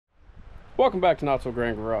Welcome back to Not So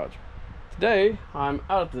Grand Garage. Today I'm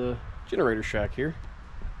out at the generator shack here,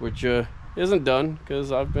 which isn't done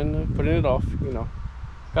because I've been putting it off. You know,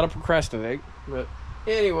 gotta procrastinate. But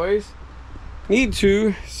anyways, need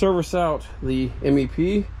to service out the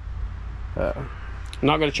MEP. I'm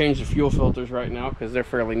not going to change the fuel filters right now because they're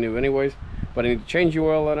fairly new anyways, but I need to change the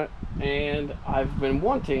oil in it, and I've been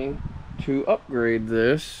wanting to upgrade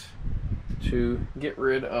this to get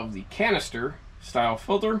rid of the canister style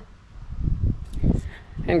filter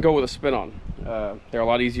and go with a spin-on. They're a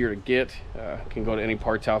lot easier to get. Can go to any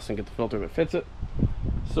parts house and get the filter that fits it.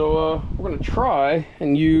 So we're going to try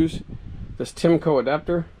and use this Timco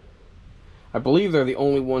adapter. I believe they're the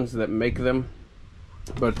only ones that make them,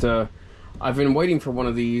 but I've been waiting for one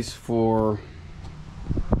of these for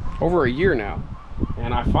over a year now,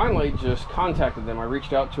 and I finally just contacted them. I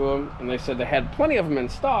reached out to them and they said they had plenty of them in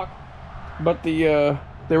stock, but they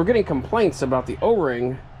were getting complaints about the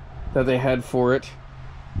O-ring that they had for it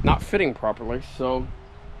not fitting properly. So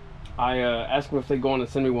I asked them if they'd go on and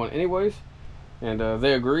send me one anyways, and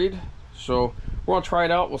they agreed. So we're gonna try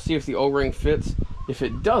it out. We'll see if the O-ring fits. If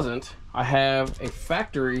it doesn't, I have a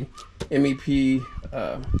factory MEP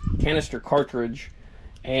canister cartridge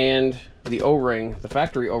and the O-ring, the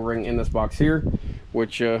factory O-ring in this box here,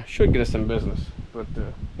 which should get us some business. But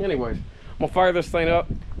anyways, I'm gonna fire this thing up,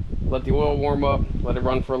 let the oil warm up, let it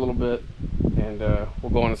run for a little bit, and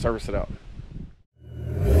we'll go on and service it out.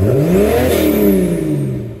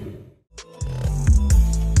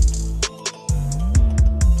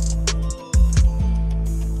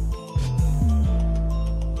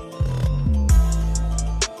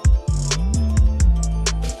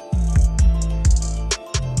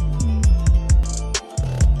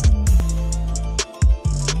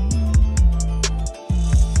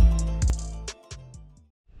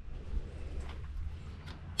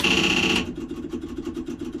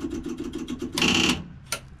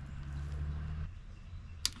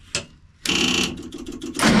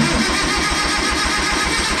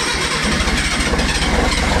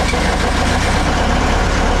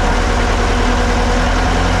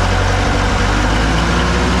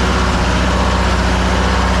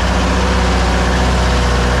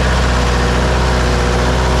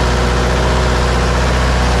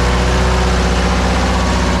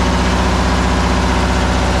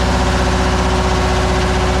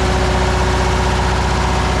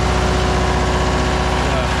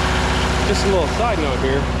 Just a little side note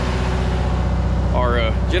here, our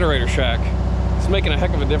generator shack is making a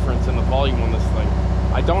heck of a difference in the volume on this thing.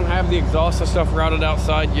 I don't have the exhaust and stuff routed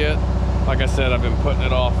outside yet. Like I said, I've been putting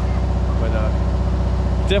it off, but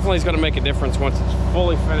definitely is going to make a difference once it's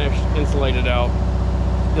fully finished, insulated out.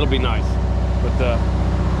 It'll be nice. But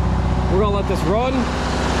we're going to let this run.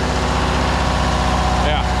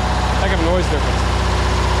 Yeah, heck of a noise difference.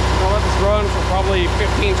 We're going to let this run for probably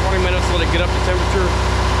 15-20 minutes, let it get up to temperature.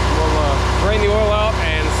 We'll drain the oil out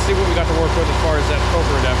and see what we got to work with as far as that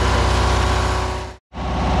filter adapter goes.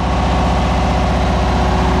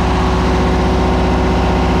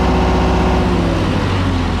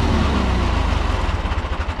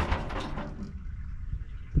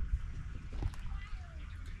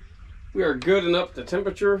 We are good and up to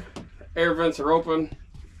temperature. Air vents are open.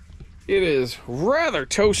 It is rather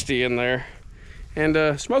toasty in there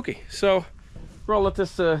and smoky. So we're gonna let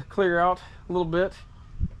this clear out a little bit.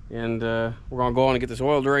 And we're gonna go on and get this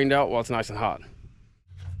oil drained out while it's nice and hot.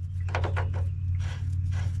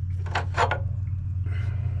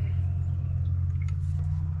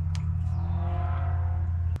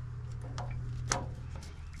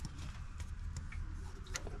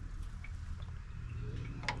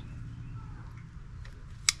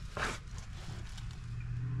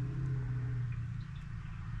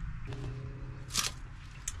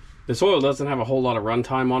 This oil doesn't have a whole lot of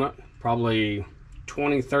runtime on it, probably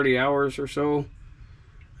 20-30 hours or so.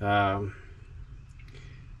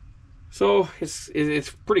 So it's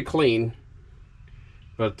pretty clean,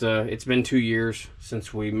 but it's been 2 years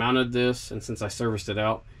since we mounted this and since I serviced it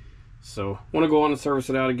out. So want to go on and service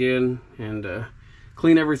it out again and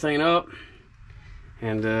clean everything up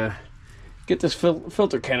and get this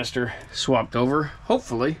filter canister swapped over.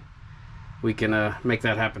 Hopefully we can make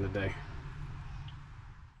that happen today.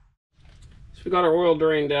 So we got our oil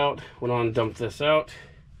drained out, went on and dumped this out.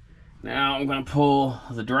 Now I'm going to pull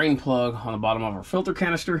the drain plug on the bottom of our filter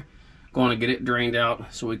canister, going to get it drained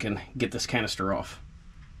out so we can get this canister off.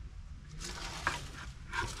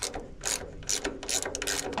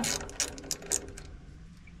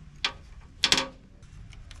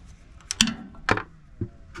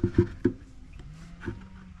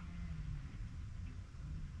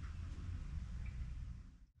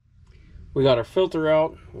 we got our filter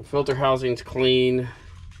out. The filter housing's clean.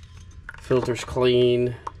 Filter's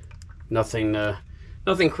clean. Nothing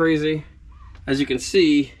crazy. As you can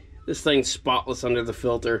see, this thing's spotless under the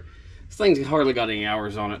filter. This thing's hardly got any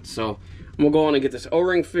hours on it. So I'm gonna go on and get this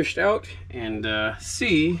O-ring fished out and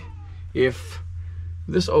see if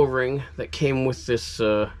this O-ring that came with this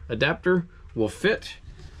adapter will fit.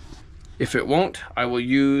 If it won't, I will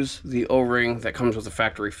use the O-ring that comes with the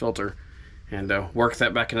factory filter and work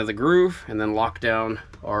that back into the groove and then lock down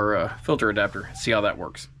our filter adapter. See how that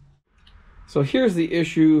works. So here's the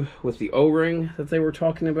issue with the O-ring that they were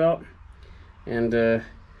talking about. And the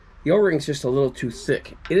O-ring's just a little too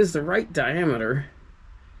thick. It is the right diameter,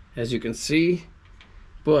 as you can see,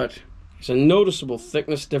 but there's a noticeable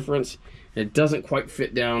thickness difference. It doesn't quite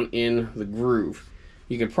fit down in the groove.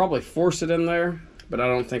 You could probably force it in there, but I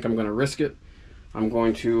don't think I'm going to risk it. I'm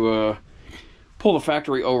going to pull the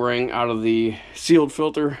factory O-ring out of the sealed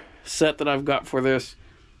filter set that I've got for this,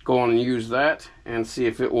 go on and use that and see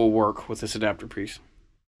if it will work with this adapter piece.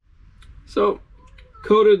 So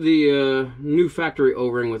coated the new factory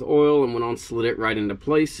O-ring with oil and went on, slid it right into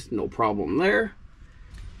place. No problem there.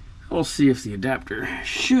 We'll see if the adapter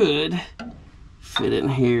should fit in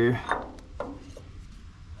here.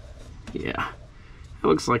 Yeah, it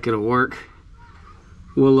looks like it'll work.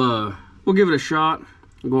 We'll give it a shot.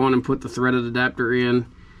 Go on and put the threaded adapter in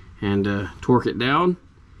and torque it down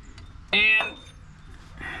and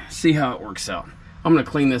see how it works out. I'm gonna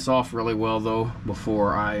clean this off really well though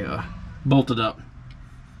before I bolt it up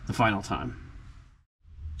the final time.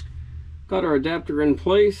 Got our adapter in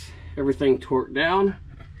place, everything torqued down.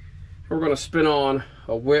 We're gonna spin on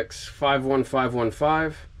a Wix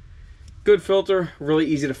 51515. Good filter, really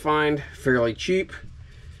easy to find, fairly cheap.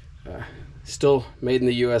 Still made in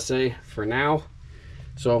the USA for now.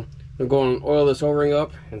 So I'm going to oil this O-ring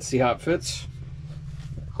up and see how it fits.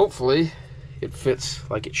 Hopefully it fits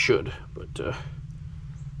like it should, but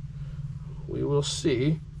we will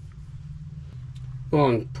see. Go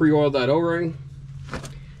on, pre-oil that O-ring.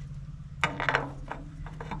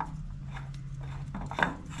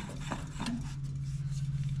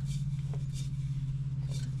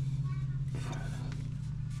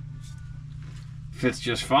 Fits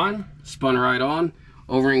just fine, spun right on,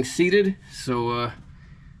 O-ring seated. So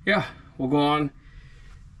yeah, we'll go on,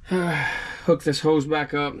 hook this hose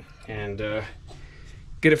back up and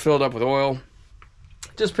get it filled up with oil.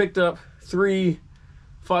 Just picked up 3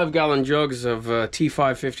 5-gallon jugs of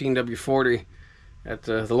T515W40 at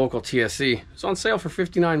the local TSC. It's on sale for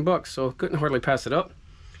 59 bucks, so couldn't hardly pass it up.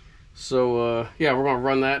 So yeah, we're gonna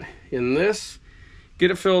run that in this, get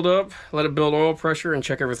it filled up, let it build oil pressure, and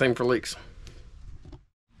check everything for leaks.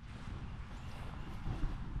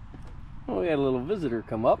 Well, we had a little visitor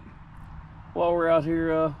come up while we're out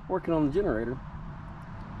here working on the generator.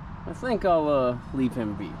 I think I'll leave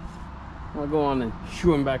him be. I'll go on and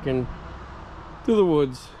shoo him back in to the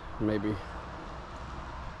woods, maybe.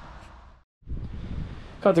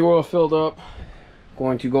 Got the oil filled up.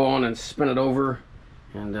 Going to go on and spin it over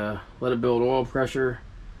and let it build oil pressure,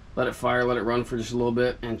 let it fire, let it run for just a little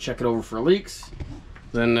bit, and check it over for leaks.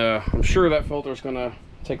 Then I'm sure that filter is going to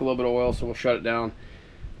take a little bit of oil, so we'll shut it down,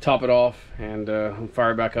 top it off, and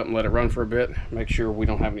fire it back up and let it run for a bit. Make sure we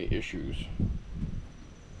don't have any issues.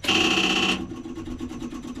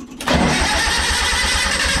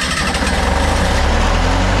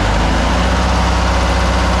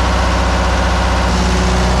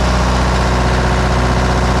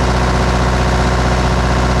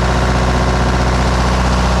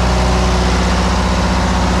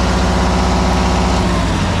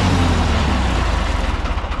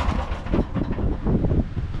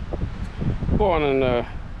 Go on and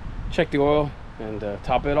check the oil and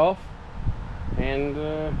top it off, and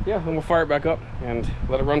yeah, then we'll fire it back up and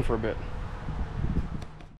let it run for a bit.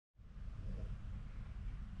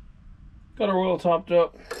 Got our oil topped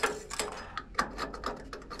up.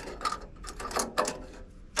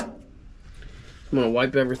 I'm gonna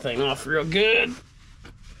wipe everything off real good.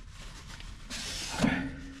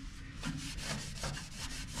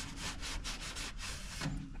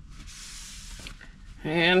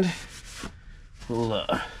 And we'll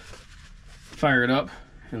fire it up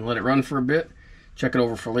and let it run for a bit, check it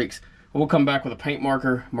over for leaks. We'll come back with a paint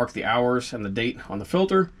marker, mark the hours and the date on the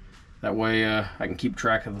filter. That way I can keep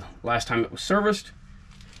track of the last time it was serviced.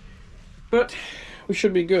 But we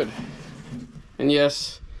should be good. And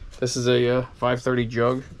yes, this is a 530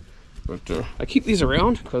 jug, but I keep these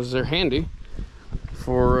around because they're handy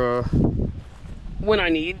for when I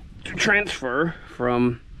need to transfer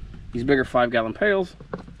from these bigger 5-gallon pails.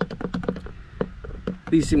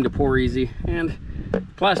 These seem to pour easy, and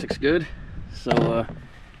plastic's good, so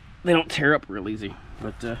they don't tear up real easy.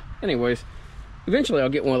 But anyways, eventually I'll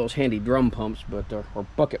get one of those handy drum pumps, but or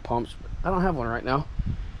bucket pumps. But I don't have one right now.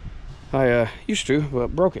 I used to,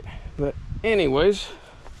 but broke it. But anyways,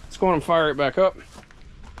 let's go on and fire it back up.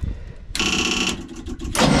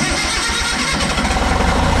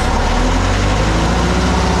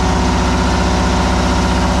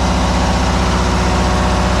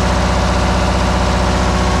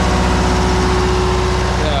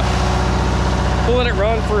 We'll let it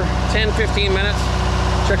run for 10-15 minutes.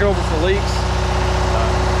 Check it over for leaks.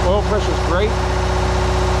 Oil pressure is great.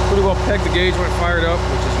 Pretty well pegged the gauge when it fired up,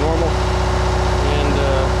 which is normal.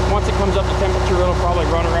 And once it comes up to temperature, it'll probably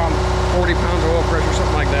run around 40 pounds of oil pressure,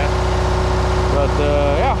 something like that. But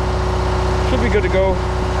yeah, should be good to go.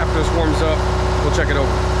 After this warms up, we'll check it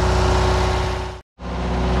over.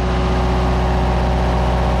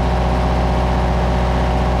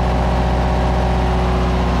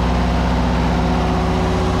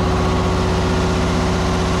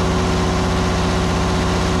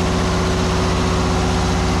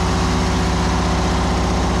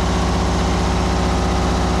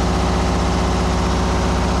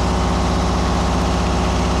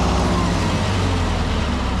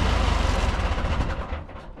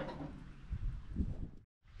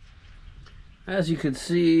 As you can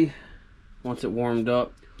see, once it warmed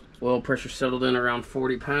up, oil pressure settled in around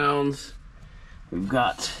 40 pounds. We've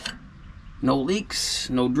got no leaks,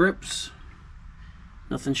 no drips,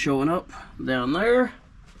 nothing showing up down there.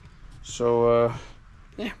 So,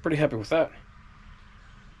 yeah, pretty happy with that.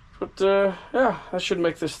 But, yeah, that should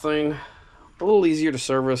make this thing a little easier to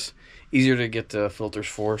service, easier to get filters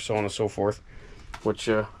for, so on and so forth. Which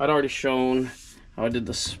I'd already shown how I did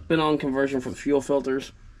the spin-on conversion for the fuel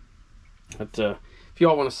filters. But if you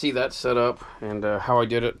all want to see that setup and how I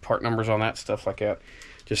did it, part numbers on that, stuff like that,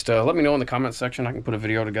 just let me know in the comment section. I can put a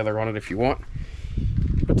video together on it if you want.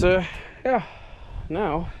 But yeah,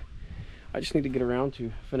 now I just need to get around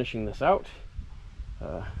to finishing this out,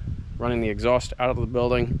 running the exhaust out of the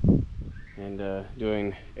building, and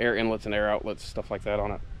doing air inlets and air outlets, stuff like that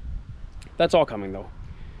on it. That's all coming though.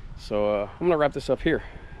 So I'm gonna wrap this up here.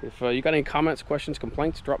 If you got any comments, questions,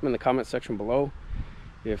 complaints, drop them in the comment section below.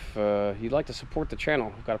 If you'd like to support the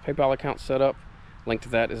channel, I've got a PayPal account set up. Link to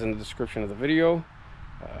that is in the description of the video.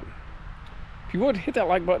 If you would, hit that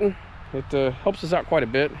like button. It helps us out quite a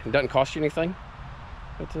bit. It doesn't cost you anything.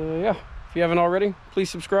 But yeah, if you haven't already,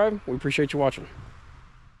 please subscribe. We appreciate you watching.